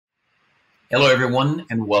Hello, everyone,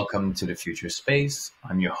 and welcome to the Future Space.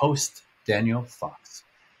 I'm your host, Daniel Fox.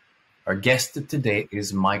 Our guest today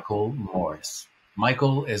is Michael Morris.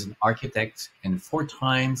 Michael is an architect and 4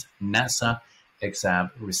 times NASA X-Hab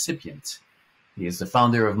recipient. He is the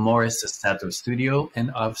founder of Morrissato Studio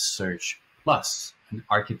and of Search Plus, an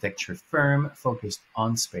architecture firm focused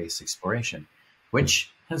on space exploration,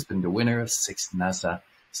 which has been the winner of 6 NASA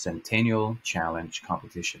Centennial Challenge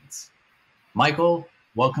competitions. Michael,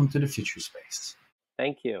 welcome to the Future Space.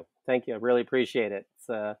 Thank you. Thank you. I really appreciate it. It's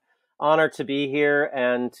an honor to be here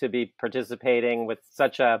and to be participating with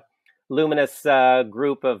such a luminous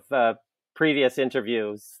group of previous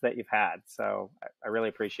interviews that you've had. So I really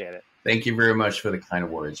appreciate it. Thank you very much for the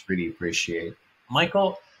kind words. Really appreciate.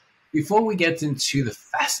 Michael, before we get into the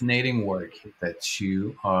fascinating work that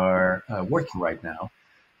you are working right now,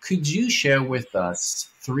 could you share with us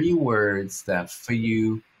 3 words that for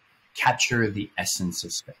you capture the essence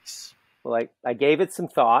of space? Well, I gave it some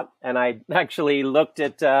thought, and I actually looked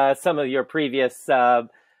at some of your previous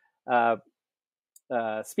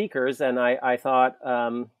speakers, and I thought,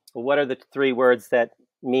 what are the 3 words that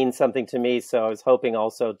mean something to me? So I was hoping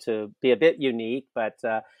also to be a bit unique, but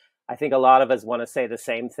I think a lot of us want to say the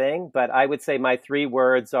same thing. But I would say my 3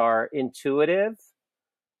 words are intuitive,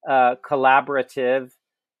 collaborative,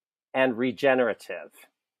 and regenerative.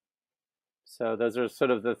 So those are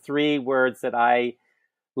sort of the 3 words that I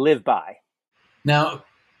live by. Now,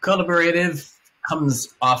 collaborative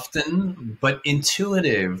comes often, but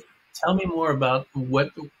intuitive, tell me more about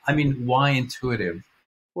why intuitive?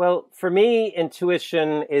 Well, for me,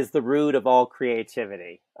 intuition is the root of all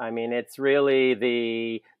creativity. I mean, it's really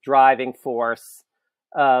the driving force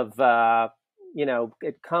of,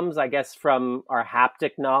 it comes, I guess, from our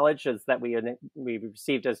haptic knowledge that we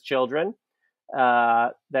received as children.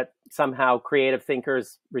 That somehow creative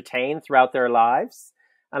thinkers retain throughout their lives.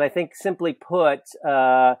 And I think simply put,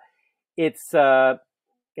 it's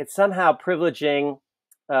somehow privileging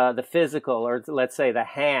the physical, or let's say the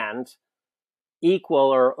hand, equal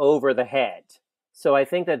or over the head. So I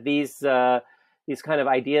think that these kind of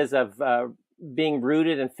ideas of being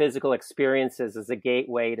rooted in physical experiences as a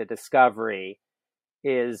gateway to discovery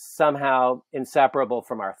is somehow inseparable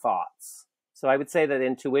from our thoughts. So I would say that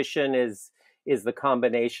intuition is the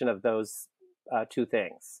combination of those 2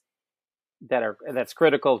 things that's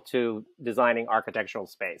critical to designing architectural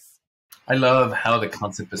space. I love how the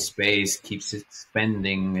concept of space keeps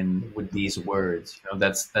expanding and with these words.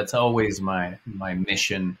 That's always my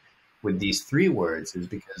mission with these 3 words, is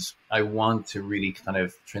because I want to really kind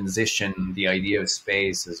of transition the idea of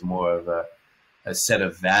space as more of a set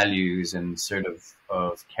of values and sort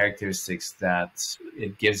of characteristics that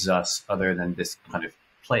it gives us other than this kind of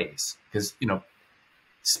place. Because,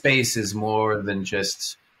 space is more than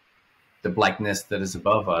just the blackness that is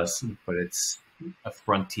above us, but it's a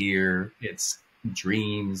frontier, it's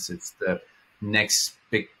dreams, it's the next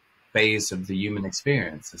big phase of the human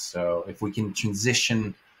experience. So if we can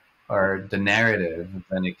transition the narrative,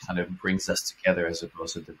 then it kind of brings us together as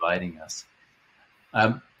opposed to dividing us.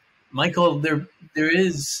 Michael, there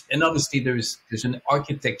is, and obviously there's an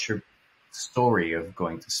architecture story of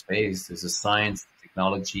going to space. There's a science,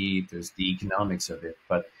 technology, there's the economics of it.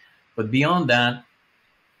 But beyond that,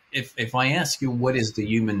 if I ask you what is the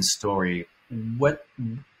human story, what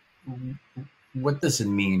does it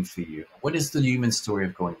mean for you? What is the human story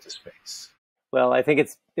of going to space? Well, I think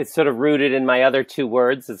it's sort of rooted in my other 2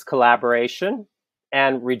 words, is collaboration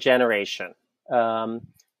and regeneration.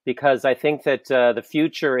 Because I think that the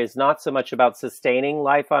future is not so much about sustaining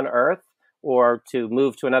life on Earth or to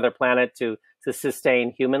move to another planet to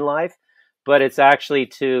sustain human life, but it's actually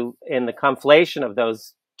in the conflation of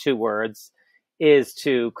those 2 words, is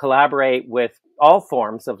to collaborate with all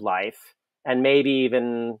forms of life, and maybe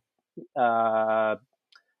even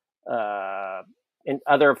in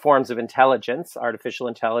other forms of intelligence, artificial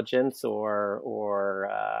intelligence or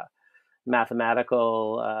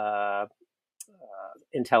mathematical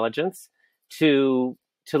intelligence, to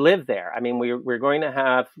live there. I mean,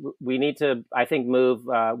 we need to, I think, move,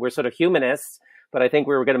 we're sort of humanists, but I think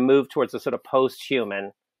we're going to move towards a sort of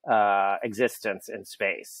post-human existence in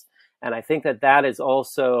space. And I think that is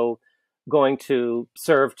also going to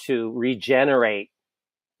serve to regenerate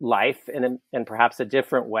life in perhaps a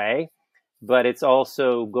different way, but it's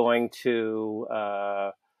also going to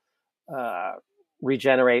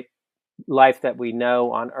regenerate life that we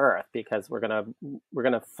know on Earth, because we're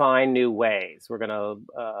gonna find new ways. We're gonna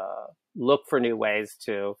look for new ways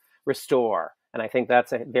to restore, and I think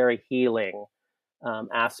that's a very healing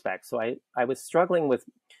aspect. So I was struggling with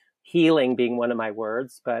healing being one of my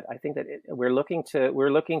words, but I think that we're looking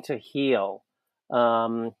to heal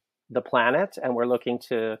the planet, and we're looking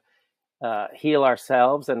to heal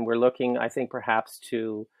ourselves, and we're looking, I think, perhaps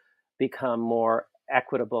to become more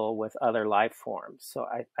equitable with other life forms. So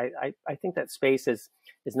I think that space is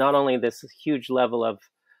not only this huge level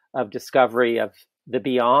of discovery of the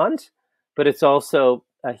beyond, but it's also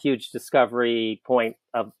a huge discovery point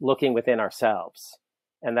of looking within ourselves.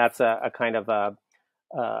 And that's a kind of a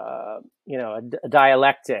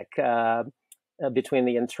dialectic between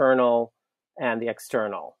the internal and the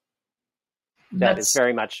external. That is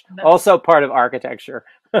very much also part of architecture.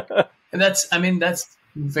 And that's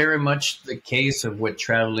very much the case of what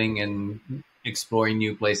traveling and exploring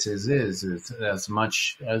new places is. It's, as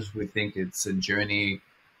much as we think it's a journey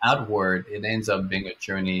outward, it ends up being a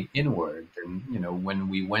journey inward. And, when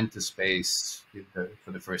we went to space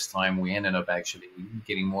for the first time, we ended up actually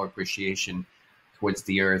getting more appreciation towards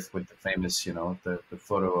the Earth with the famous, the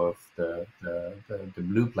photo of the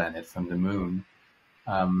blue planet from the moon.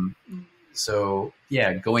 So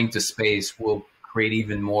yeah, going to space will create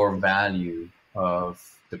even more value of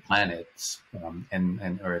the planets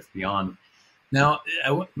and Earth beyond. Now,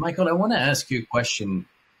 Michael, I want to ask you a question.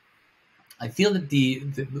 I feel that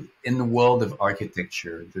in the world of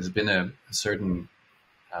architecture, there's been a certain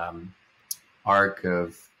arc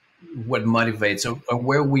of what motivates or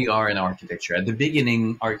where we are in architecture. At the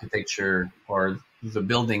beginning, architecture or the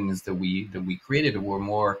buildings that we created were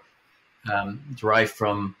more derived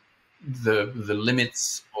from the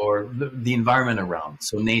limits or the environment around,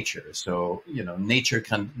 so nature. So nature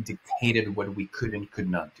kind of dictated what we could and could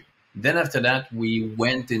not do. Then after that, we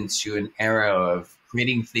went into an era of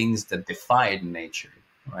creating things that defied nature,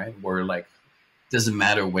 right? Where like, doesn't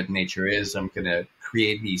matter what nature is, I'm gonna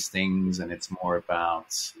create these things, and it's more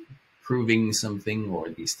about proving something or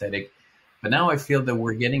the aesthetic. But now I feel that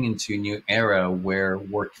we're getting into a new era where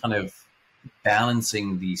we're kind of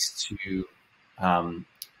balancing these two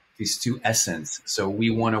essence. So we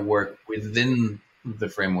want to work within the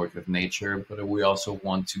framework of nature, but we also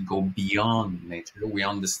want to go beyond nature. We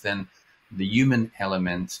understand the human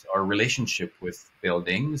element, our relationship with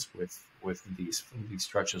buildings, with these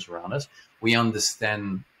structures around us. We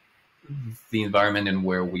understand the environment and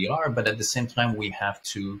where we are, but at the same time, we have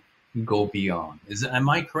to go beyond. Am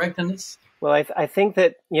I correct in this? Well, I think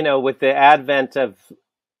that, with the advent of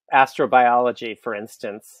astrobiology, for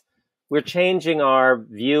instance, we're changing our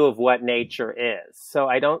view of what nature is. So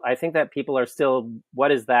I think that people are still, what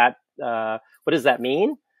does that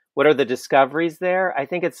mean? What are the discoveries there? I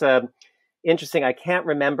think it's interesting. I can't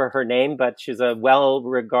remember her name, but she's a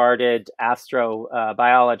well-regarded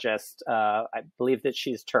astrobiologist. I believe that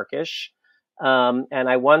she's Turkish. And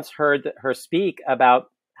I once heard her speak about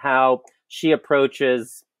how she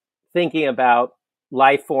approaches thinking about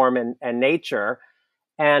life form and nature.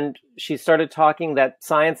 And she started talking that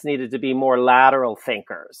science needed to be more lateral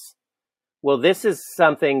thinkers. Well, this is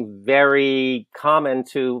something very common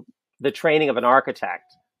to the training of an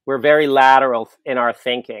architect. We're very lateral in our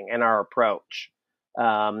thinking and our approach.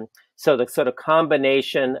 So the sort of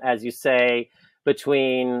combination, as you say,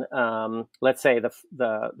 between, let's say,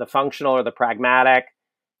 the functional or the pragmatic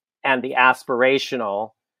and the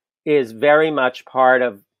aspirational is very much part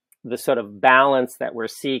of the sort of balance that we're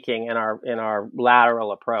seeking in our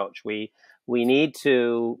lateral approach. We need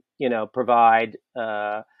to, provide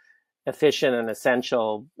efficient and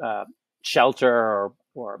essential shelter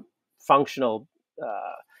or functional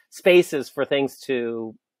spaces for things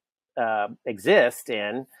to exist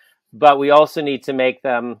in, but we also need to make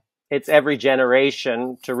them. It's every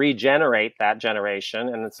generation to regenerate that generation,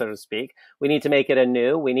 and so to speak. We need to make it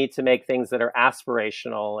anew. We need to make things that are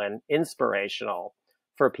aspirational and inspirational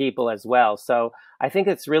for people as well. So I think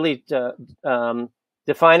it's really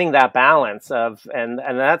defining that balance of, and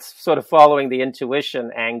that's sort of following the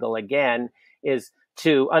intuition angle again, is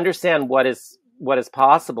to understand what is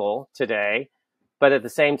possible today, but at the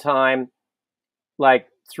same time, like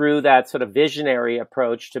through that sort of visionary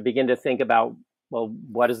approach, to begin to think about, well,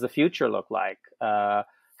 what does the future look like?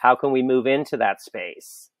 How can we move into that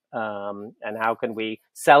space? And how can we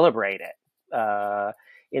celebrate it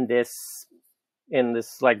in this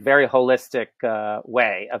like very holistic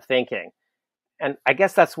way of thinking? And I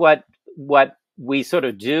guess that's what we sort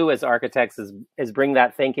of do as architects is bring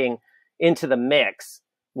that thinking into the mix.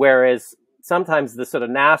 Whereas sometimes the sort of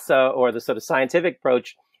NASA or the sort of scientific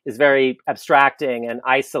approach is very abstracting and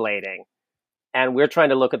isolating, and we're trying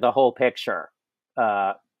to look at the whole picture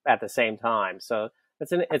at the same time. So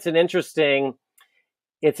it's an interesting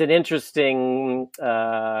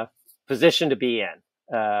position to be in,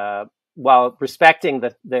 while respecting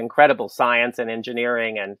the incredible science and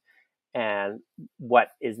engineering and what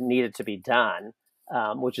is needed to be done,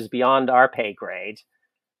 which is beyond our pay grade.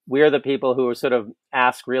 we're the people who are sort of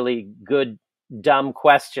ask really good, dumb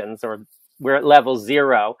questions, or we're at level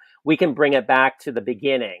 0, we can bring it back to the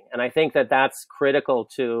beginning. And I think that that's critical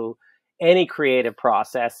to any creative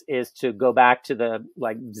process, is to go back to the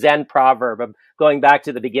like Zen proverb of going back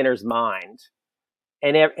to the beginner's mind.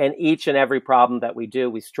 And each and every problem that we do,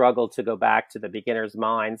 we struggle to go back to the beginner's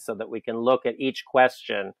mind so that we can look at each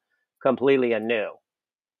question completely anew.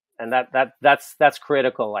 And that's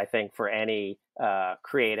critical, I think, for any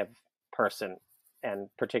creative person, and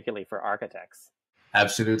particularly for architects.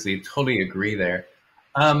 Absolutely, totally agree there.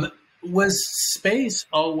 Was space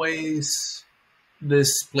always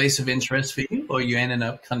this place of interest for you, or you ended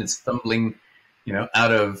up kind of stumbling,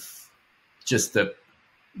 out of just the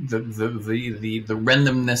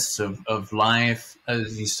randomness of life,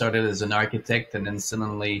 as you started as an architect, and then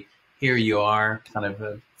suddenly here you are, kind of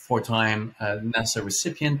a 4-time NASA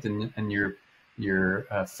recipient, and your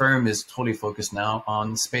firm is totally focused now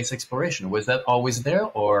on space exploration. Was that always there,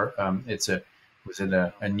 or was it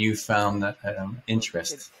a newfound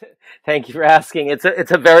interest? Thank you for asking.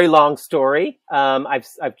 It's a very long story. I've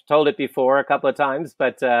told it before a couple of times,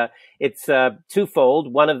 but it's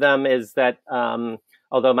twofold. One of them is that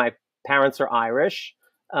although my parents are Irish,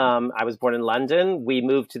 I was born in London. We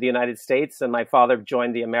moved to the United States, and my father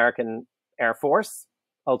joined the American Air Force,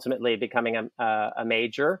 ultimately becoming a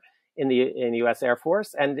major in the U.S. Air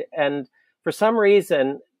Force. And for some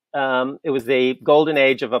reason, it was the golden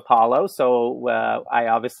age of Apollo. So I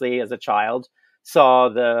obviously, as a child, saw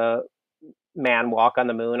the man walk on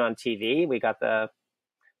the moon on TV. We got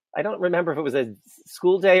I don't remember if it was a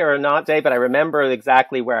school day or a not day, but I remember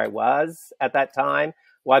exactly where I was at that time,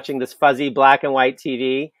 watching this fuzzy black and white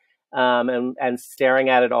TV, and staring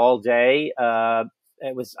at it all day. I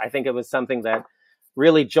think it was something that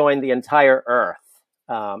really joined the entire Earth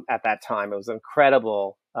at that time. It was an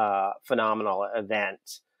incredible, phenomenal event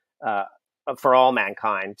for all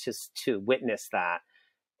mankind to witness that.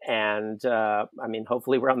 And I mean,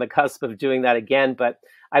 hopefully we're on the cusp of doing that again. But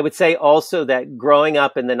I would say also that growing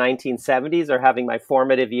up in the 1970s, or having my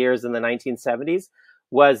formative years in the 1970s,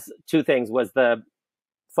 was two things. Was the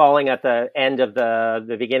falling at the end of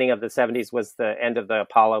the beginning of the 70s was the end of the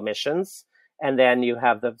Apollo missions. And then you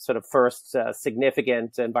have the sort of first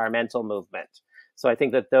significant environmental movement. So I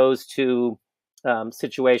think that those two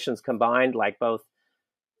situations combined, like both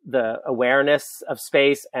the awareness of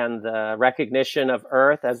space and the recognition of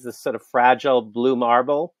Earth as this sort of fragile blue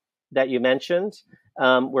marble that you mentioned,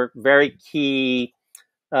 were very key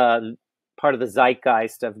part of the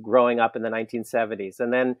zeitgeist of growing up in the 1970s.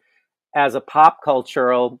 And then as a pop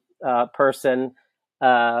cultural person,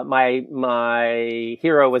 my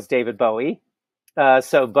hero was David Bowie.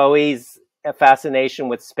 So Bowie's fascination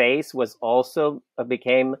with space was also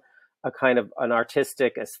became a kind of an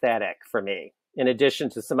artistic aesthetic for me, in addition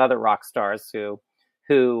to some other rock stars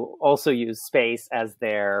who also use space as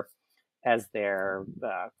their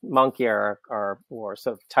monkey or sort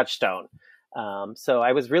of touchstone. So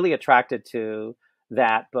I was really attracted to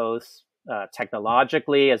that, both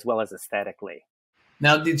technologically as well as aesthetically.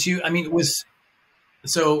 Now,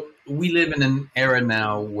 so we live in an era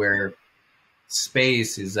now where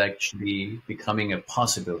space is actually becoming a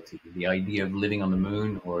possibility. The idea of living on the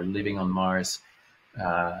moon or living on Mars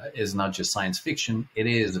is not just science fiction, it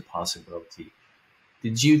is a possibility.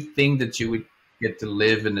 Did you think that you would get to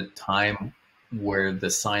live in a time where the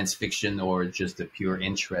science fiction or just the pure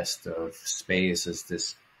interest of space as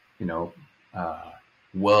this,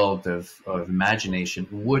 world of imagination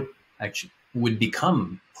would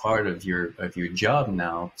become part of your job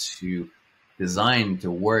now, to design, to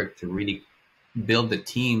work, to really build a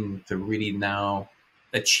team, to really now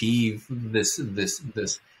achieve this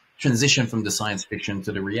transition from the science fiction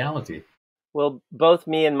to the reality? Well, both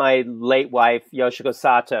me and my late wife, Yoshiko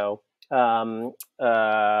Sato,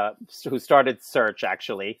 who started Search,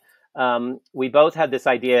 actually, we both had this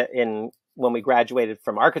idea when we graduated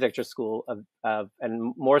from architecture school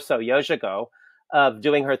and more so Yoshiko, of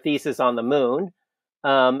doing her thesis on the moon.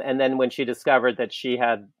 And then when she discovered that she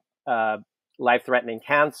had life-threatening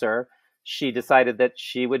cancer, she decided that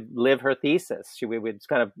she would live her thesis. We would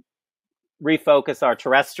kind of refocus our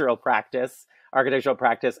terrestrial practice, architectural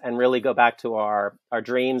practice, and really go back to our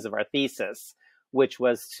dreams of our thesis, which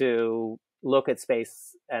was to look at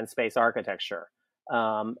space and space architecture.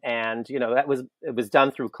 And it was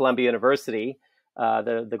done through Columbia University,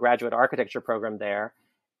 the graduate architecture program there,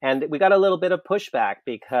 and we got a little bit of pushback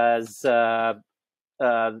because they thought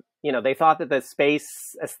that the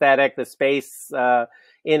space aesthetic, the space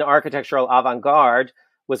in architectural avant-garde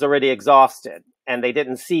was already exhausted, and they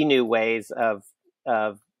didn't see new ways of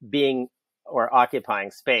being or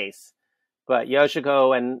occupying space. but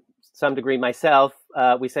Yoshiko and some degree myself,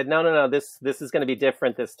 we said, no, this is going to be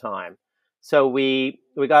different this time. So we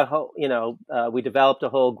got, we developed a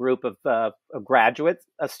whole group of graduate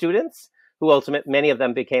students who many of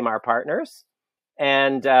them became our partners.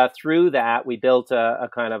 And through that, we built a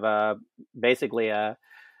kind of basically a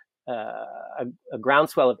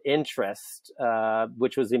groundswell of interest,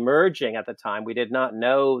 which was emerging at the time. We did not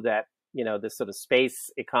know that, this sort of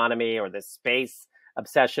space economy or this space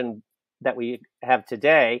obsession that we have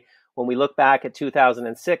today. When we look back at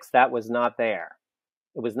 2006, that was not there.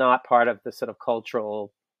 It was not part of the sort of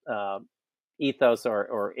cultural ethos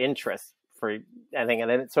or interest for anything. And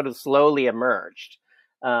then it sort of slowly emerged.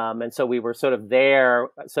 And so we were sort of there,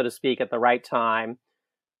 so to speak, at the right time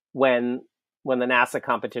when the NASA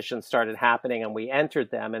competitions started happening, and we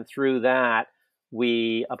entered them. And through that,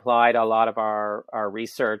 we applied a lot of our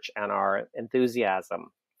research and our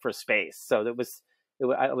enthusiasm for space. So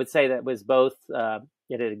I would say that it was both,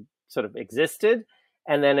 it had sort of existed,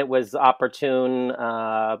 and then it was opportune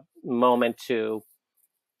moment to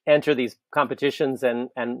enter these competitions and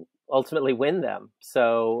ultimately win them.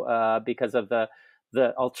 So because of the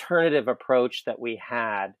alternative approach that we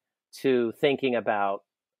had to thinking about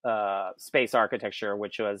space architecture,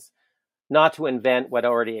 which was not to invent what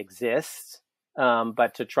already exists,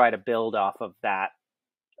 but to try to build off of that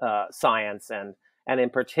science and in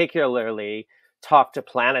particularly talk to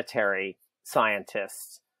planetary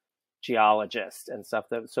scientists, geologists and stuff,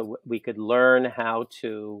 so we could learn how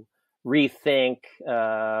to rethink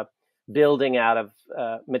building out of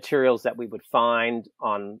materials that we would find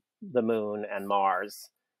on the moon and Mars,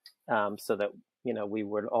 so that we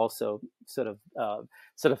would also sort of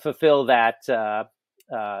fulfill that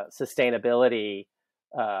sustainability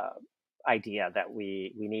idea that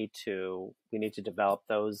we need to develop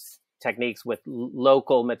those techniques with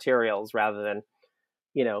local materials rather than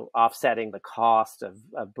offsetting the cost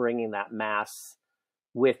of bringing that mass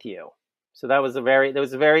with you. So there was a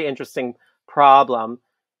very interesting problem,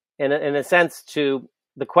 in a sense.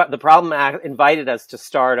 The problem invited us to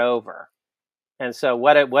start over, and so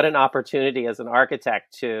what an opportunity as an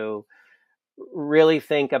architect to really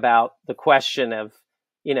think about the question of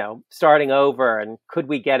starting over, and could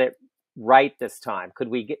we get it right this time? Could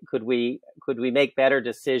we make better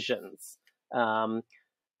decisions?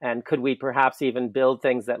 And could we perhaps even build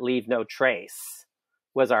things that leave no trace?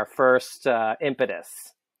 Was our first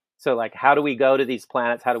impetus. So like, how do we go to these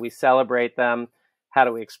planets? How do we celebrate them? How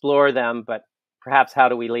do we explore them? But perhaps how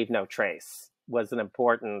do we leave no trace was an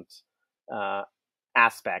important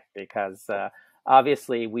aspect, because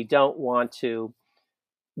obviously we don't want to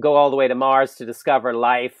go all the way to Mars to discover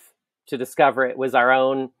life, to discover it was our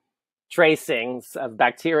own tracings of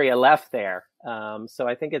bacteria left there. So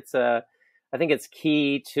I think it's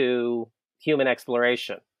key to human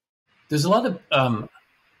exploration. There's a lot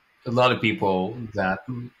of people that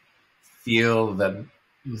feel that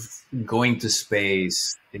going to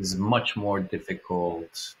space is much more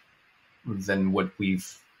difficult than what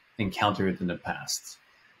we've encountered in the past.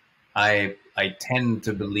 I tend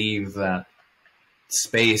to believe that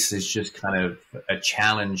space is just kind of a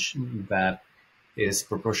challenge that is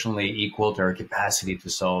proportionally equal to our capacity to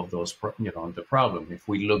solve those, the problem. If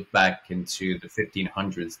we look back into the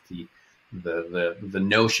 1500s, the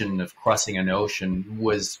notion of crossing an ocean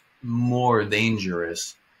was more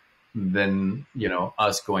dangerous than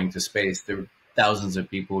us going to space. There were thousands of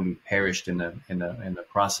people who perished in the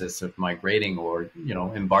process of migrating or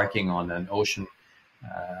embarking on an ocean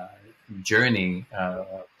journey,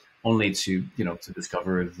 only to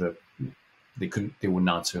discover they would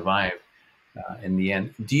not survive in the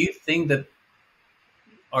end. Do you think that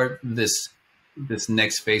this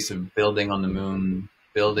next phase of building on the moon,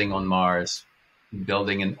 building on Mars,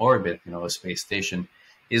 building an orbit, a space station,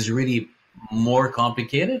 is really more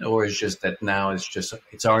complicated, or is just that now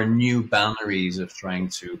it's our new boundaries of trying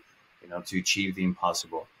to achieve the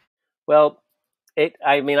impossible? Well,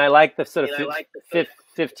 I like the sort of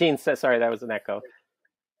 15. Sorry, that was an echo.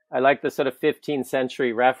 I like the sort of 15th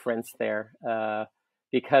century reference there,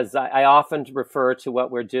 because I often refer to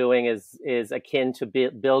what we're doing is akin to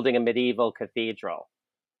building a medieval cathedral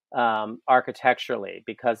architecturally,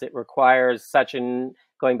 because it requires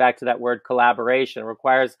going back to that word collaboration,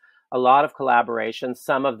 requires a lot of collaboration.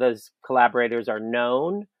 Some of those collaborators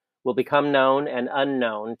will become known and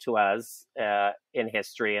unknown to us in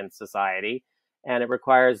history and society. And it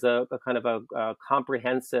requires a kind of a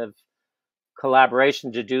comprehensive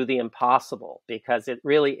collaboration to do the impossible, because it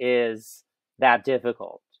really is that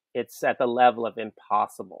difficult. It's at the level of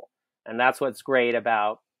impossible. And that's what's great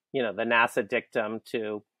about, the NASA dictum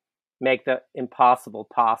to make the impossible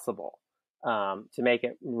possible. to make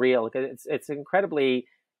it real. It's incredibly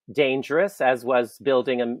dangerous, as was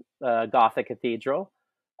building a Gothic cathedral.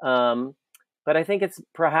 But I think it's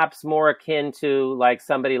perhaps more akin to like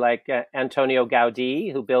somebody like Antonio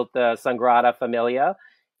Gaudí, who built the Sagrada Familia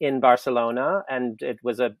in Barcelona, and it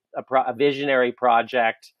was a visionary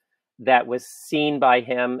project that was seen by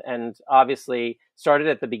him, and obviously started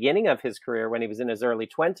at the beginning of his career when he was in his early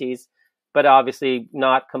 20s, but obviously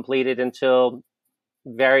not completed until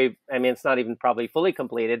it's not even probably fully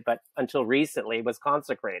completed, but until recently was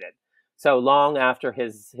consecrated. So long after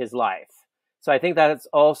his life. So I think that's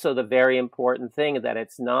also the very important thing, that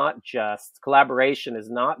it's not just, collaboration is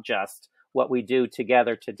not just what we do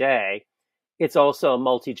together today. It's also a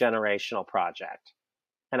multi-generational project.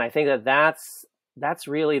 And I think that that's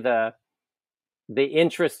really the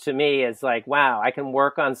interest to me, is like, wow, I can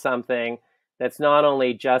work on something that's not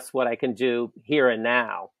only just what I can do here and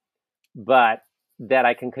now, but that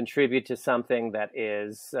I can contribute to something that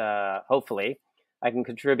is, hopefully, I can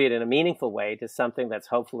contribute in a meaningful way to something that's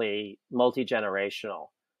hopefully multi-generational.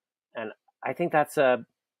 And I think that's a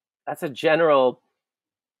general,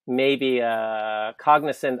 maybe a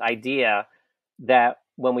cognizant idea, that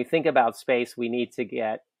when we think about space, we need to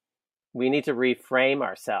reframe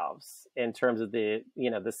ourselves in terms of the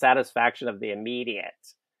satisfaction of the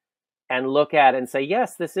immediate, and look at it and say,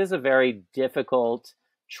 yes, this is a very difficult,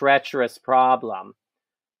 treacherous problem,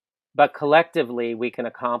 but collectively we can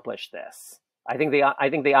accomplish this. I think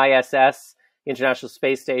the ISS, International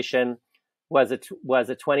Space Station, was a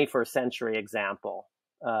 21st century example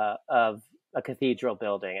of a cathedral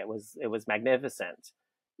building. It was magnificent.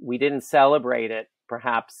 We didn't celebrate it,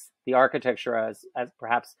 perhaps the architecture as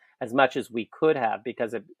perhaps as much as we could have,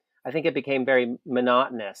 because I think it became very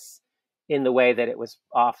monotonous in the way that it was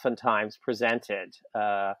oftentimes presented.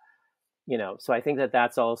 So I think that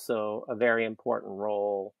that's also a very important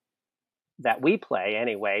role that we play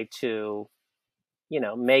anyway, to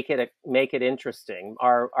make it interesting.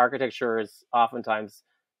 Our architecture is oftentimes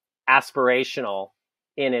aspirational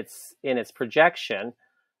in its projection,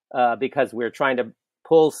 because we're trying to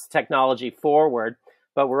pull technology forward,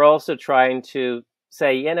 but we're also trying to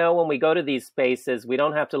say, when we go to these spaces, we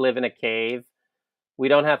don't have to live in a cave, we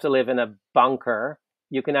don't have to live in a bunker.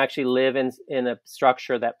 You can actually live in a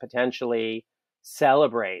structure that potentially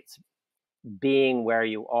celebrates being where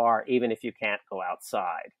you are, even if you can't go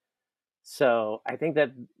outside. So I think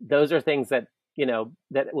that those are things that,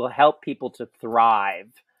 that will help people to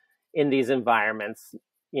thrive in these environments,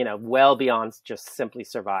 well beyond just simply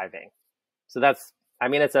surviving. So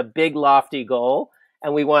it's a big, lofty goal,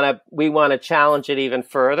 and we want to challenge it even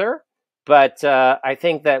further. But I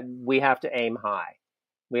think that we have to aim high.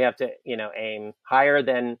 We have to, aim higher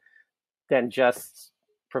than just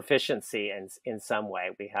proficiency in some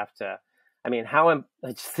way. We have to,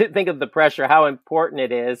 just think of the pressure, how important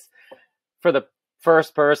it is for the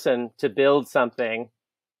first person to build something,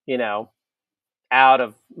 out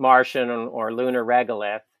of Martian or lunar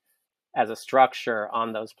regolith as a structure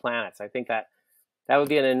on those planets. I think that would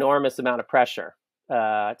be an enormous amount of pressure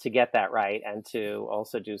to get that right, and to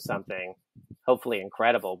also do something hopefully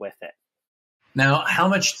incredible with it. Now, how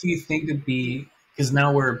much do you think it'd be, because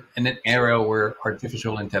now we're in an era where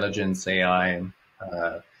artificial intelligence, AI,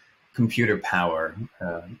 computer power,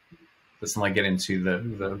 let's not get into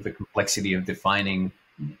the complexity of defining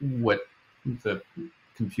what the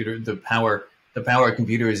power of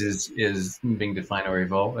computers is being defined or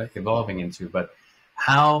evolving into. But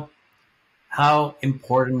how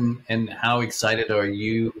important and how excited are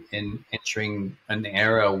you in entering an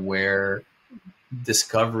era where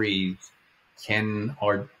discovery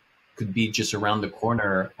could be just around the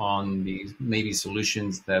corner on these maybe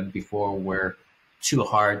solutions that before were too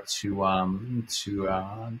hard to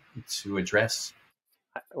address?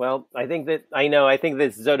 Well, I think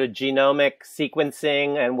this sort of genomic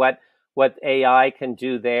sequencing and what AI can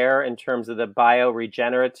do there in terms of the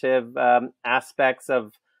bioregenerative aspects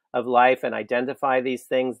of life, and identify these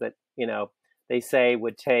things that, they say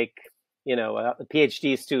would take, a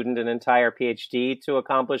PhD student an entire PhD to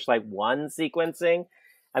accomplish, like one sequencing.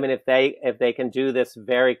 If they can do this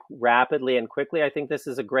very rapidly and quickly, I think this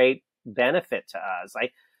is a great benefit to us.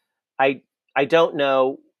 I don't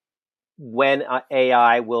know when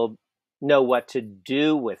AI will know what to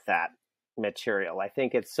do with that material. I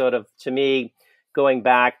think it's sort of, to me, going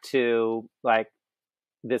back to like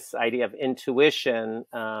this idea of intuition,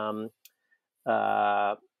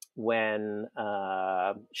 when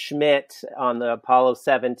Schmidt on the Apollo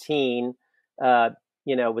 17,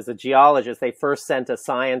 was a geologist. They first sent a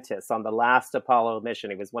scientist on the last Apollo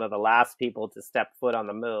mission. He was one of the last people to step foot on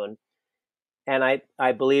the moon. And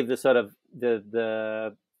I believe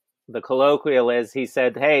the the colloquial is, he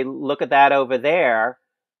said, "Hey, look at that over there.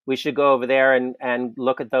 We should go over there and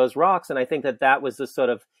look at those rocks." And I think that that was the sort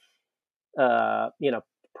of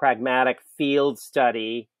pragmatic field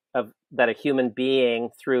study of that a human being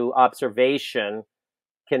through observation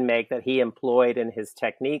can make, that he employed in his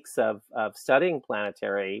techniques of studying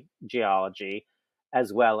planetary geology,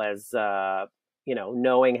 as well as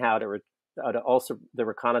knowing how to also the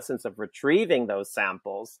reconnaissance of retrieving those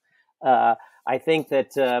samples. I think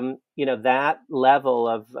that that level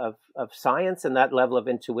of science and that level of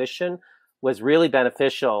intuition was really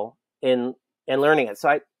beneficial in learning it.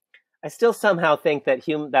 So I still somehow think that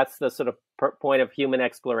that's the sort of point of human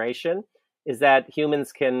exploration, is that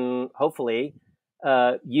humans can hopefully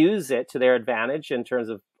use it to their advantage in terms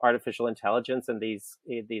of artificial intelligence and these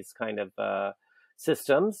kind of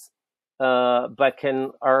systems, but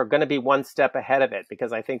are going to be one step ahead of it,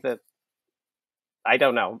 because I think that, I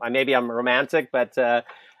don't know, maybe I'm romantic, but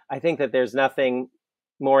I think that there's nothing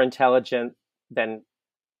more intelligent than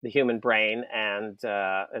the human brain, and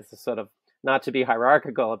it's a sort of, not to be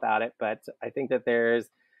hierarchical about it, but I think that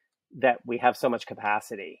we have so much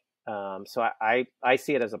capacity. So I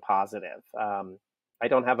see it as a positive. I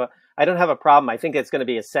don't have a problem. I think it's going to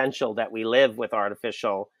be essential that we live with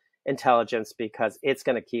artificial intelligence, because it's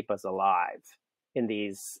going to keep us alive in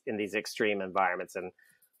these extreme environments, and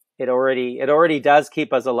it already does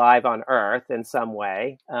keep us alive on Earth in some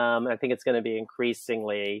way. I think it's going to be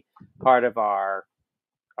increasingly part of our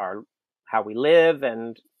how we live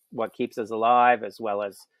and what keeps us alive, as well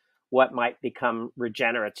as what might become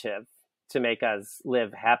regenerative to make us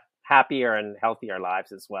live happier and healthier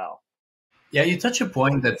lives as well. Yeah, you touch a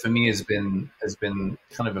point that for me has been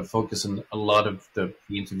kind of a focus in a lot of the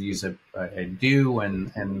interviews I do,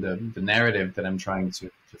 and the narrative that I'm trying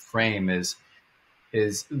to frame is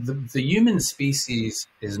the human species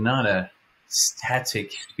is not a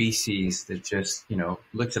static species that just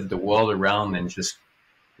looks at the world around and just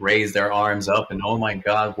raise their arms up and, oh my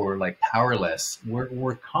God, we're like powerless.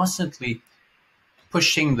 We're constantly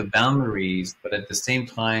pushing the boundaries, but at the same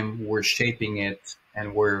time we're shaping it,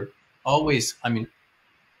 and we're always trying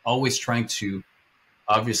to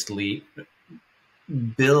obviously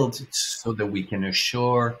build so that we can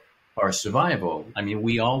assure our survival. I mean,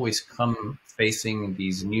 we always come facing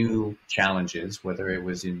these new challenges, whether it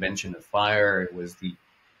was the invention of fire, it was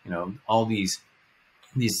all these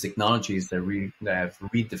technologies that have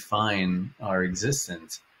redefined our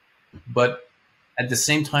existence. But at the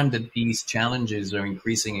same time that these challenges are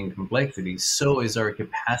increasing in complexity, so is our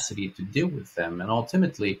capacity to deal with them. And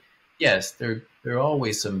ultimately, yes, there are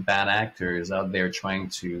always some bad actors out there trying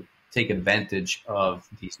to take advantage of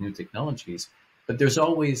these new technologies, but there's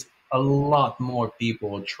always a lot more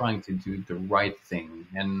people trying to do the right thing.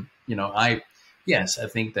 And I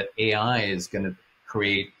think that AI is going to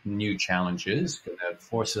create new challenges, going to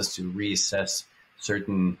force us to reassess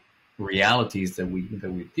certain realities that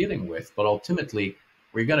we're dealing with. But ultimately,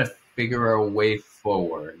 we're going to figure our way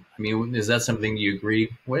forward. I mean, is that something you agree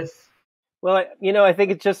with? Well, I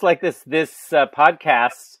think it's just like this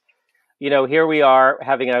podcast. Here we are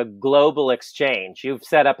having a global exchange. You've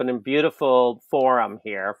set up a beautiful forum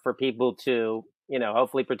here for people to,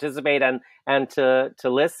 hopefully participate and to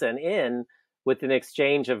listen in, with an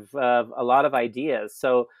exchange of a lot of ideas.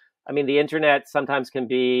 So, I mean, the internet sometimes can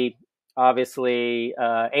be obviously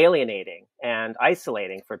alienating and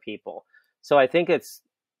isolating for people. So I think it's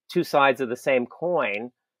two sides of the same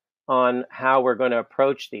coin on how we're going to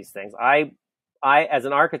approach these things. I as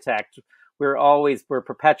an architect, we're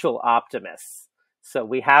perpetual optimists. So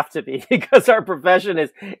we have to be, because our profession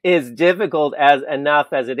is difficult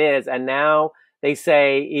enough as it is. And now they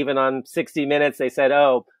say, even on 60 Minutes, they said,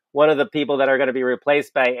 oh, one of the people that are going to be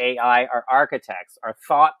replaced by AI are architects, are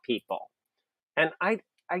thought people. And I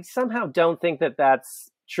somehow don't think that that's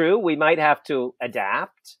true. We might have to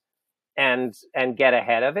adapt and get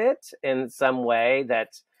ahead of it in some way that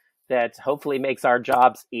hopefully makes our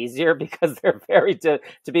jobs easier, because they're to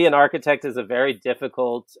be an architect is a very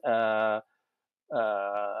difficult, it's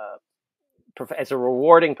a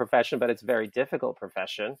rewarding profession, but it's a very difficult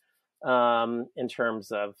profession in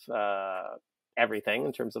terms of everything,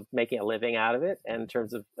 in terms of making a living out of it, and in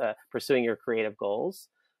terms of pursuing your creative goals.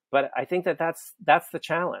 But I think that's the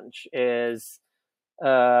challenge is,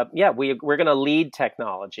 we're going to lead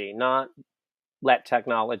technology, not let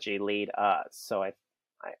technology lead us. So I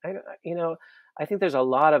think there's a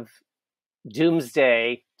lot of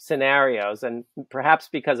doomsday scenarios, and perhaps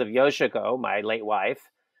because of Yoshiko, my late wife,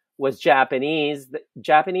 was Japanese. The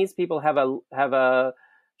Japanese people have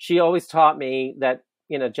she always taught me that,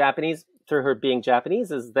 Japanese, through her being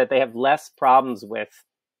Japanese, is that they have less problems with,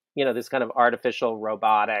 this kind of artificial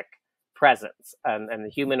robotic presence and the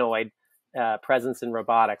humanoid presence in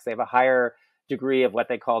robotics. They have a higher degree of what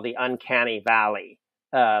they call the uncanny valley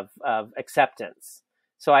of acceptance.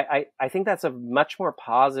 So I think that's a much more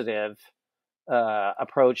positive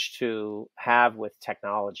approach to have with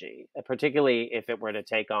technology, particularly if it were to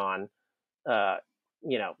take on,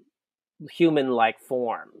 human-like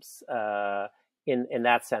forms in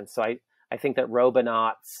that sense. So I think that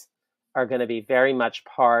robonauts are going to be very much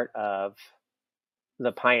part of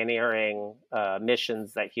the pioneering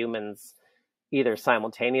missions that humans either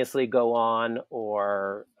simultaneously go on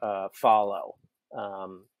or follow.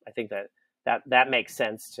 I think that makes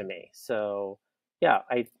sense to me. So yeah,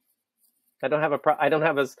 I don't have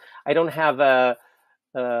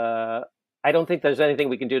I don't think there's anything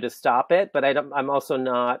we can do to stop it, but I'm also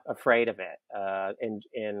not afraid of it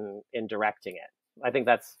in directing it. I think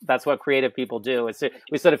that's what creative people do. Is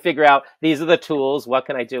we sort of figure out, these are the tools. What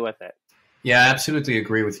can I do with it? Yeah, I absolutely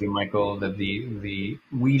agree with you, Michael, that we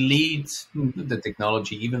lead the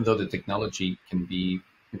technology, even though the technology can be,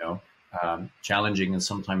 challenging and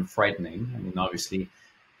sometimes frightening. I mean, obviously,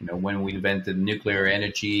 when we invented nuclear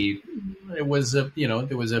energy, it was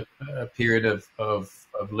there was a period of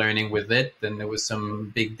learning with it, and there was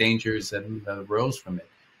some big dangers that arose from it.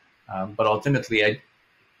 But ultimately, I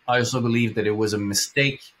also believe that it was a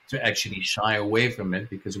mistake to actually shy away from it,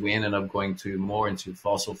 because we ended up going more into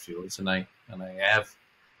fossil fuels. And I have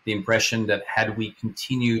the impression that had we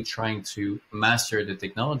continued trying to master the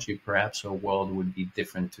technology, perhaps our world would be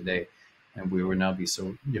different today, and we would not be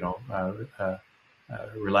so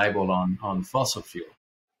reliable on fossil fuel.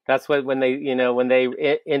 That's what when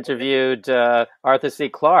they interviewed Arthur C.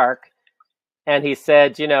 Clarke, and he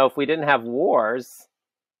said, if we didn't have wars,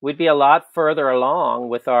 we'd be a lot further along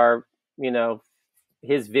with our,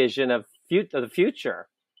 his vision of the future.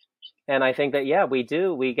 And I think that, yeah, we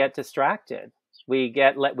do. We get distracted. We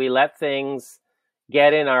let things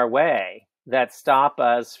get in our way that stop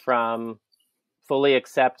us from fully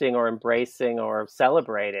accepting or embracing or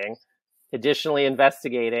celebrating, additionally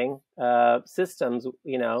investigating systems.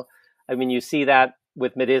 I mean, you see that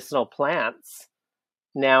with medicinal plants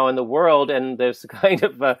now in the world, and there's kind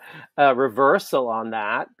of a reversal on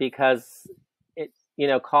that, because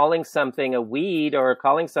calling something a weed or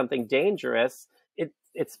calling something dangerous,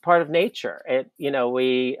 it's part of nature. I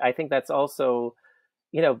think that's also,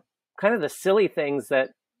 kind of the silly things that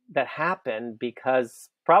happen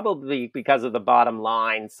probably because of the bottom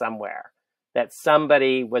line somewhere, that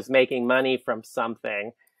somebody was making money from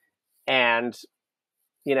something, and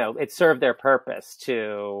it served their purpose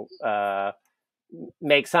to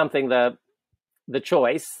make something the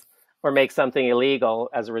choice, or make something illegal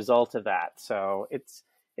as a result of that. So it's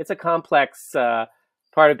a complex part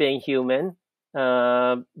of being human,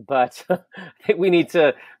 but I think we need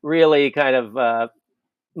to really kind of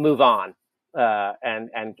move on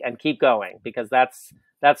and keep going, because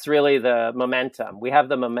that's really the momentum. We have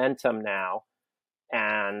the momentum now,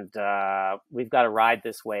 and we've got to ride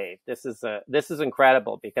this wave. This is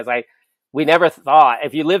incredible, because we never thought,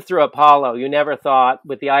 if you lived through Apollo, you never thought,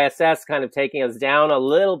 with the ISS kind of taking us down a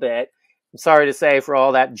little bit, I'm sorry to say, for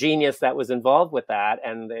all that genius that was involved with that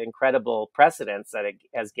and the incredible precedence that it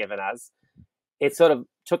has given us, it sort of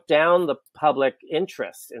took down the public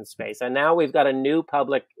interest in space. And now we've got a new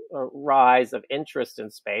public rise of interest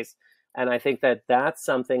in space. And I think that that's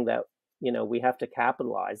something that, we have to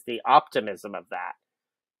capitalize, the optimism of that,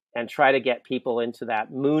 and try to get people into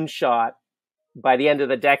that moonshot by the end of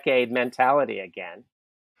the decade mentality again.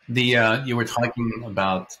 You were talking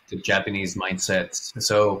about the Japanese mindset.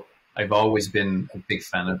 So I've always been a big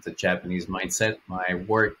fan of the Japanese mindset. My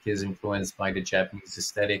work is influenced by the Japanese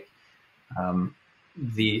aesthetic. And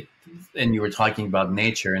you were talking about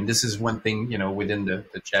nature, and this is one thing, within the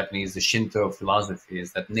Japanese, the Shinto philosophy,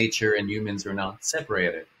 is that nature and humans are not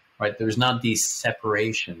separated, right? There's not these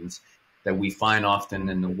separations that we find often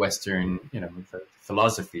in the Western, the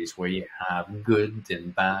philosophies, where you have good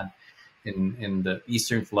and bad. In the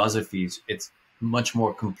Eastern philosophies, it's much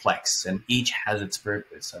more complex, and each has its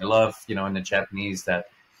purpose. I love, in the Japanese, that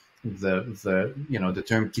the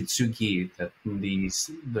term kitsugi, that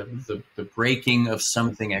the breaking of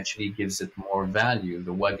something actually gives it more value.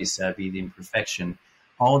 The wabi-sabi, the imperfection,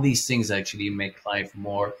 all these things actually make life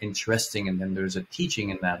more interesting, and then there's a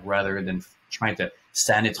teaching in that, rather than trying to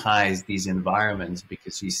sanitize these environments,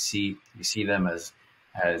 because you see them as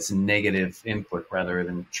negative input, rather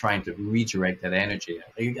than trying to redirect that energy.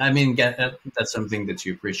 I mean, that's something that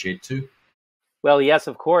you appreciate too. Well, yes,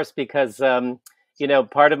 of course, because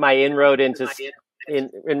part of my inroad into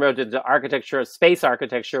architecture, space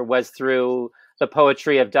architecture, was through the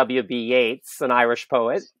poetry of W.B. Yeats, an Irish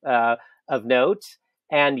poet of note.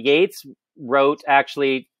 And Yeats wrote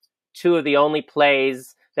actually two of the only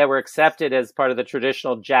plays that were accepted as part of the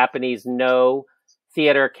traditional Japanese no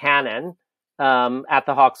theater canon, At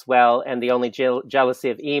the Hawk's Well and The Only Jealousy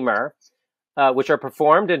of Emer, which are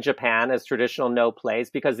performed in Japan as traditional no plays,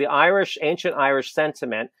 because the ancient Irish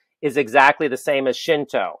sentiment is exactly the same as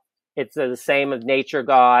Shinto. It's the same of nature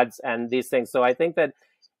gods and these things. So I think that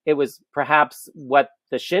it was perhaps what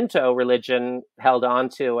the Shinto religion held on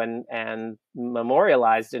to and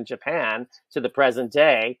memorialized in Japan to the present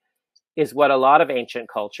day is what a lot of ancient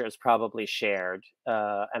cultures probably shared.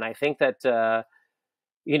 And I think that,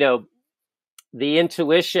 the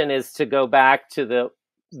intuition is to go back to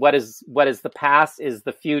what is the past is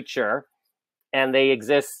the future, and they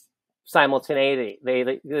exist simultaneously.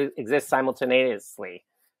 They exist simultaneously.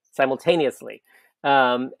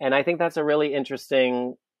 And I think that's a really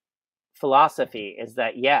interesting philosophy, is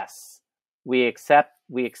that yes, we accept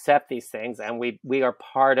these things, and we are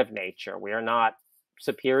part of nature. We are not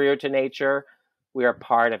superior to nature. We are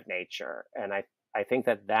part of nature. And I think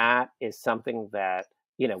that is something that,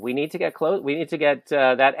 we need to get close. We need to get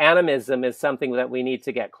that animism is something that we need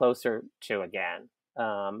to get closer to again.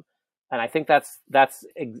 And I think that's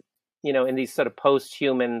in these sort of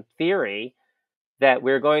post-human theory, that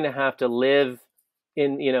we're going to have to live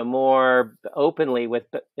in, more openly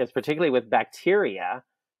particularly with bacteria,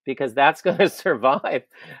 because that's going to survive.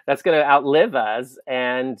 That's going to outlive us.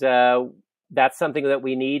 And that's something that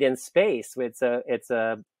we need in space. It's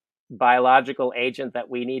a biological agent that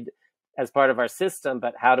we need as part of our system,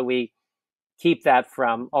 but how do we keep that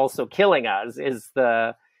from also killing us is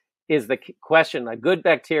the question, like good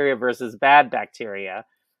bacteria versus bad bacteria.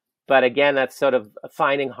 But again, that's sort of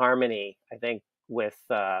finding harmony, I think, with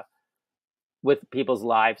people's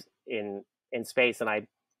lives in space. And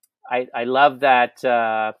I love that,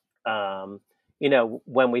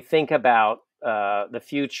 when we think about the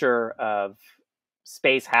future of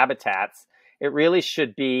space habitats, it really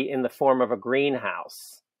should be in the form of a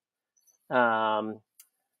greenhouse. And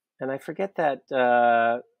I forget that,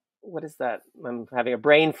 what is that? I'm having a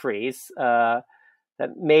brain freeze. That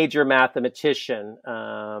major mathematician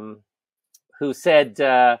who said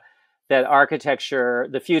that architecture,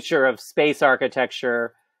 the future of space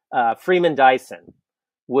architecture, Freeman Dyson,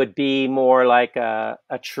 would be more like a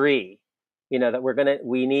tree. That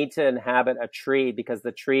we need to inhabit a tree, because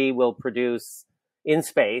the tree will produce in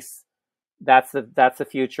space. That's the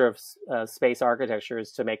future of space architecture,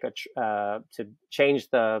 is to make to change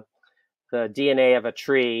the DNA of a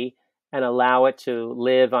tree and allow it to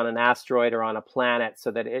live on an asteroid or on a planet, so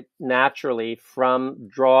that it naturally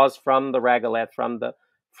draws from the regolith,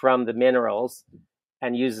 from the minerals,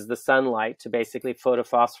 and uses the sunlight to basically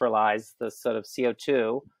photophosphorize the sort of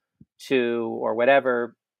CO2 or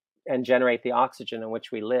whatever, and generate the oxygen in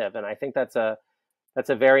which we live. And I think that's a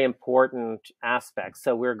very important aspect.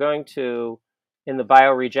 So we're going to, in the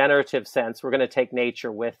bioregenerative sense, we're going to take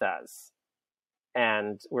nature with us,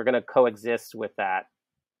 and we're going to coexist with that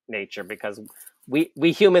nature, because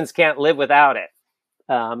we humans can't live without it.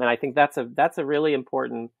 And I think that's a really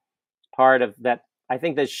important part of that. I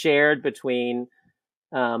think that's shared between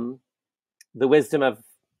the wisdom of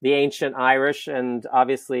the ancient Irish and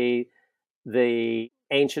obviously the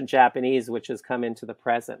ancient Japanese, which has come into the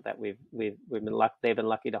present, that they've been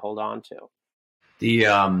lucky to hold on to.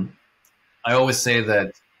 I always say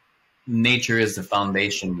that nature is the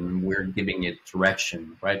foundation, and we're giving it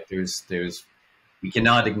direction, right? We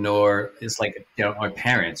cannot ignore. It's like our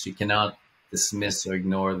parents. You cannot dismiss or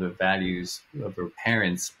ignore the values of our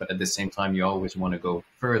parents, but at the same time, you always want to go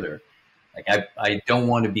further. Like I don't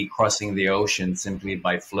want to be crossing the ocean simply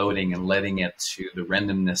by floating and letting it to the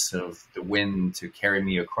randomness of the wind to carry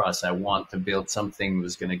me across. I want to build something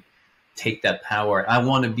that's going to take that power. I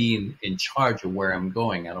want to be in charge of where I'm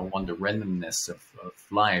going. I don't want the randomness of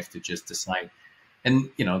life to just decide, and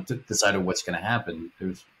to decide on what's going to happen.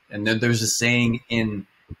 There's a saying in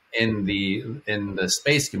the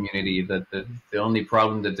space community that the only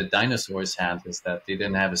problem that the dinosaurs had is that they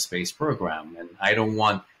didn't have a space program, and I don't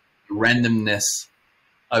want randomness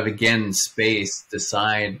of, again, space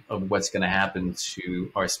decide of what's going to happen to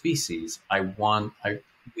our species.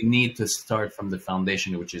 We need to start from the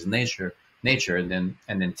foundation, which is nature, and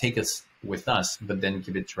then take us with us, but then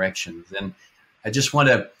give it directions. And I just want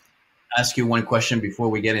to ask you one question before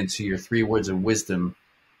we get into your 3 words of wisdom,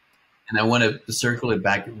 and I want to circle it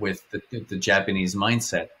back with the Japanese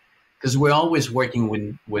mindset, because we're always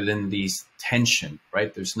working within these tension,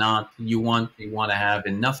 right? You want to have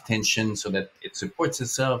enough tension so that it supports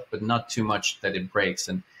itself, but not too much that it breaks.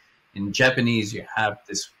 And in Japanese, you have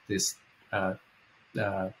this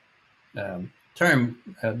term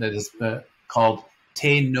that is called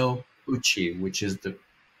te no uchi, which is the,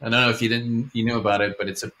 I don't know if you know about it, but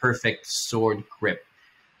it's a perfect sword grip.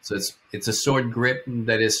 So it's a sword grip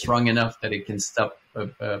that is strong enough that it can stop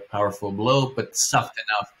a powerful blow, but soft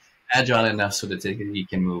enough, agile enough so that it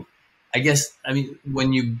can move. I guess, I mean,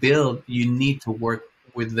 when you build, you need to work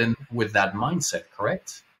with that mindset,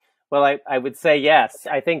 correct? Well, I would say yes.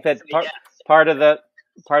 I think that part of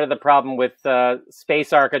the problem with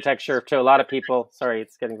space architecture to a lot of people, sorry,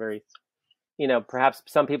 it's getting very, perhaps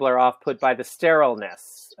some people are off put by the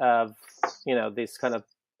sterileness of, these kind of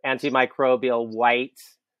antimicrobial, white,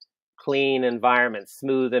 clean environments,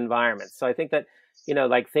 smooth environments. So I think that,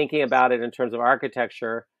 like thinking about it in terms of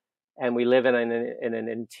architecture, and we live in an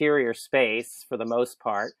interior space for the most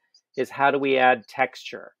part, is how do we add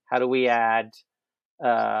texture? How do we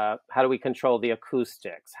control the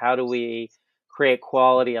acoustics? How do we create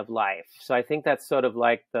quality of life? So I think that's sort of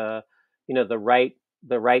like the right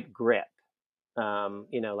grip.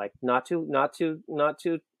 Like not too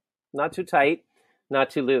tight, not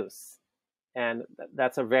too loose. And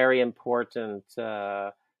that's a very important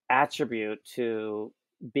attribute to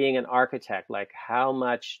being an architect. Like, how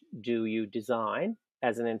much do you design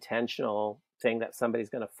as an intentional thing that somebody's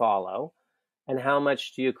going to follow? And how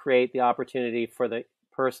much do you create the opportunity for the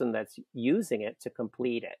person that's using it to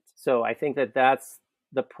complete it? So I think that that's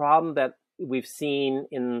the problem that we've seen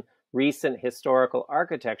in recent historical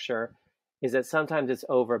architecture, is that sometimes it's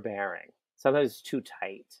overbearing. Sometimes it's too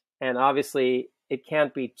tight. And obviously, it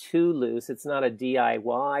can't be too loose. It's not a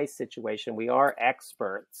DIY situation. We are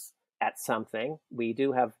experts at something. We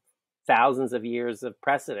do have thousands of years of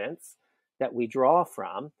precedents that we draw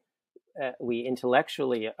from. We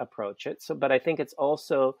intellectually approach it. So, but I think it's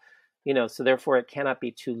also, so therefore it cannot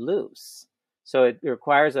be too loose. So it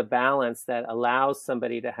requires a balance that allows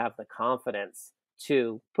somebody to have the confidence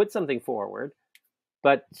to put something forward,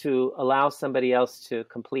 but to allow somebody else to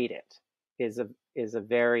complete it is a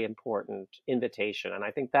very important invitation. And I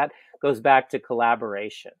think that goes back to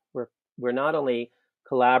collaboration. We're not only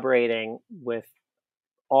collaborating with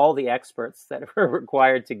all the experts that are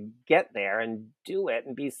required to get there and do it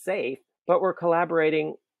and be safe, but we're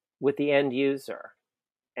collaborating with the end user.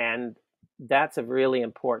 And that's a really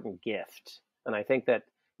important gift. And I think that,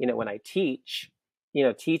 when I teach,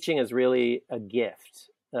 teaching is really a gift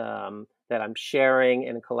that I'm sharing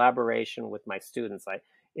in collaboration with my students.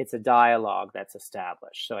 It's a dialogue that's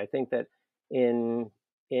established. So I think that in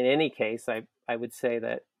any case, I would say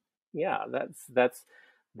that, yeah,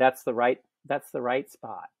 that's the right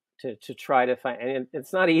spot to try to find. And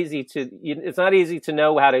it's not easy to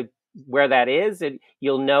know where that is.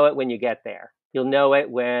 You'll know it when you get there. You'll know it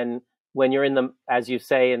when you're in the, as you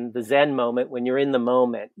say, in the Zen moment, when you're in the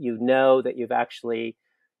moment, you know that you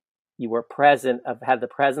were present, had the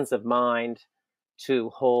presence of mind to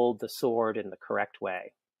hold the sword in the correct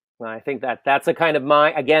way. And I think that that's a kind of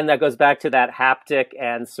again, that goes back to that haptic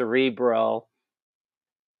and cerebral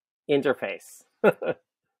interface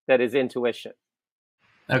that is intuition.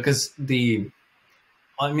 Because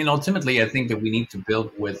ultimately, I think that we need to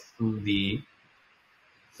build with the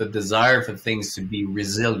desire for things to be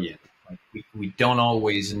resilient. Like we don't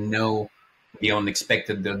always know the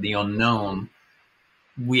unexpected, the unknown.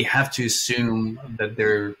 We have to assume that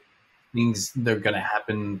there are things that are going to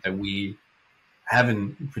happen that we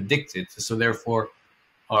haven't predicted. So therefore,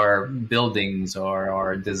 our buildings or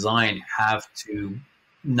our design have to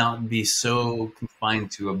not be so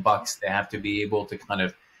confined to a box. They have to be able to kind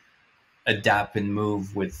of adapt and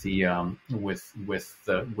move with the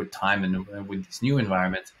with time and with this new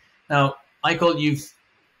environment. Now, Michael, you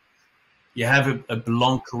have a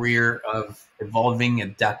long career of evolving,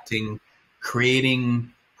 adapting,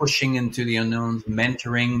 creating, pushing into the unknowns,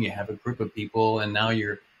 mentoring. You have a group of people, and now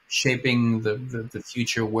you're shaping the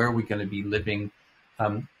future where we're going to be living.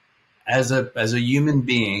 As a human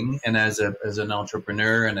being, and as an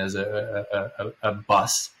entrepreneur, and as a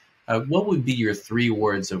boss, what would be your 3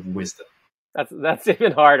 words of wisdom? That's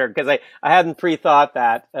even harder, because I hadn't pre-thought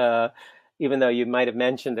that, even though you might have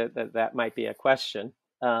mentioned it, that might be a question.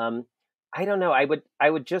 I don't know. I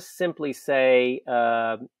would just simply say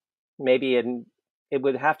it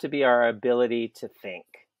would have to be our ability to think.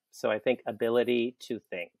 So I think ability to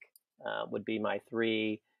think would be my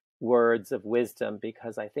 3 words of wisdom,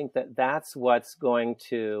 because I think that that's what's going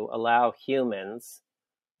to allow humans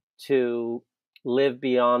to live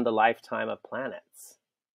beyond the lifetime of planets.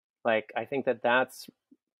 Like, I think that that's,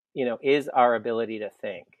 is our ability to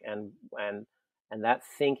think, and that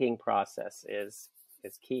thinking process is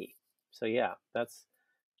key. So yeah, that's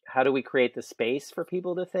how do we create the space for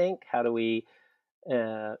people to think? How do we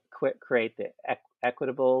create the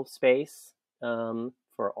equitable space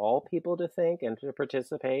for for all people to think and to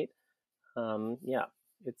participate. Yeah,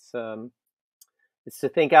 it's to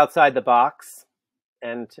think outside the box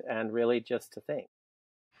and really just to think.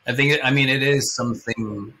 I mean, it is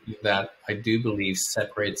something that I do believe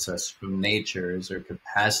separates us from nature is our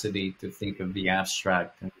capacity to think of the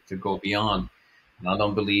abstract and to go beyond. And I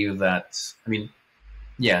don't believe that, I mean,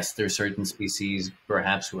 yes, there are certain species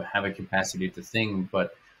perhaps who have a capacity to think,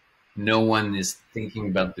 but no one is thinking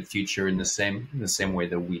about the future in the same way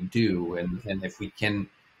that we do. And if we can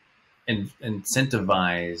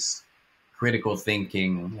incentivize critical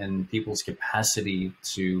thinking and people's capacity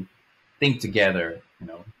to think together,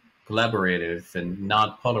 collaborative and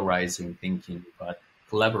not polarizing thinking, but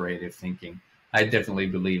collaborative thinking. I definitely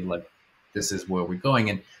believe like this is where we're going.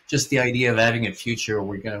 And just the idea of having a future,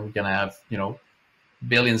 we're gonna have,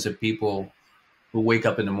 billions of people who wake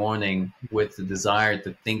up in the morning with the desire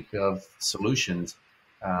to think of solutions.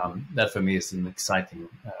 That for me is an exciting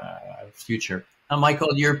future. Michael,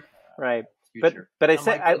 you're right. Future. But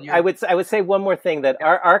I would say one more thing, that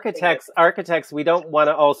our architects, we don't want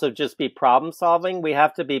to also just be problem solving. We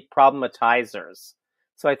have to be problematizers.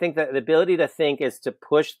 So I think that the ability to think is to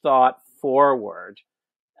push thought forward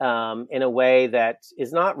in a way that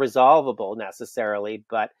is not resolvable necessarily,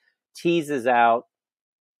 but teases out,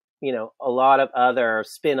 a lot of other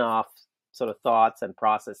spin-off sort of thoughts and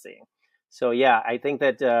processing. So yeah, I think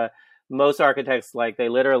that most architects, like, they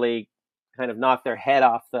literally kind of knock their head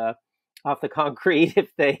off the concrete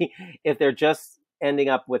if they're just ending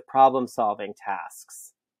up with problem solving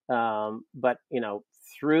tasks. But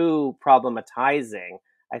through problematizing,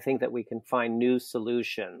 I think that we can find new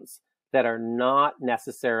solutions that are not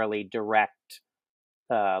necessarily direct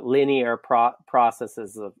linear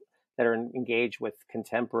processes that are engaged with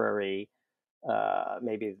contemporary,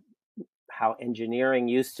 maybe how engineering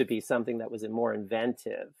used to be something that was more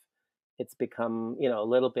inventive. It's become, a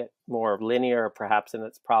little bit more linear, perhaps, in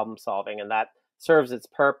its problem solving, and that serves its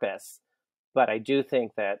purpose. But I do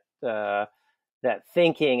think that that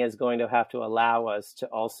thinking is going to have to allow us to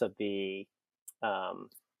also be,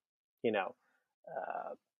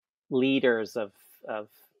 leaders of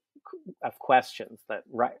questions. That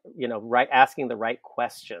asking the right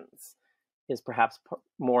questions is perhaps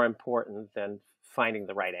more important than finding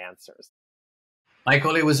the right answers.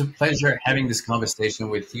 Michael, it was a pleasure having this conversation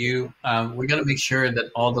with you. We're going to make sure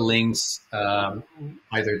that all the links,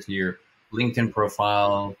 either to your LinkedIn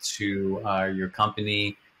profile, to your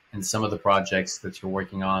company, and some of the projects that you're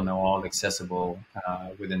working on, are all accessible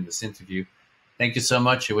within this interview. Thank you so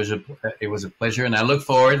much. It was a pleasure, and I look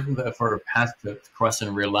forward for a path to cross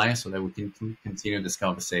in real life so that we can continue this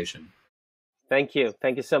conversation. Thank you.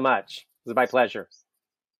 Thank you so much. It was my pleasure.